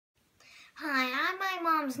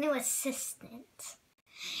Mom's new assistant.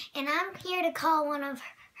 And I'm here to call one of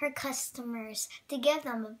her customers to give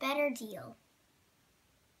them a better deal.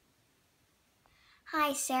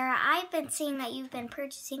 Hi, Sarah. I've been seeing that you've been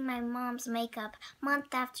purchasing my mom's makeup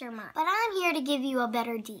month after month, but I'm here to give you a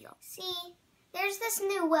better deal. See, there's this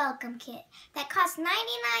new welcome kit that costs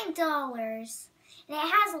 $99, and it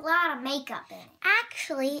has a lot of makeup in it.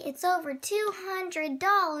 Actually, it's over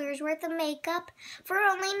 $200 worth of makeup for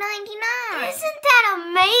only $99. Isn't that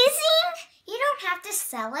amazing? You don't have to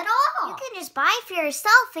sell at all. You can just buy for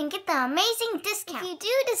yourself and get the amazing discount. If you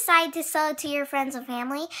do decide to sell it to your friends and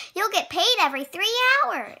family, you'll get paid every 3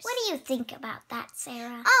 hours. What do you think about that,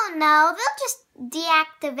 Sarah? Oh, no, they'll just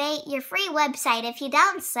deactivate your free website if you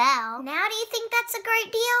don't sell. Now, do you think that's a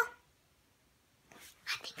great deal?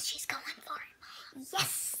 I think she's going for it.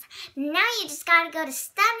 Yes. Now you just gotta go to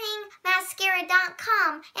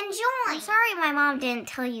StunningMascara.com and join. I'm sorry my mom didn't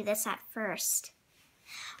tell you this at first.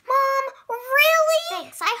 Mom, really?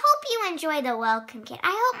 Thanks. I hope you enjoy the welcome kit.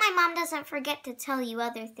 I hope my mom doesn't forget to tell you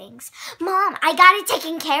other things. Mom, I got it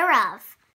taken care of.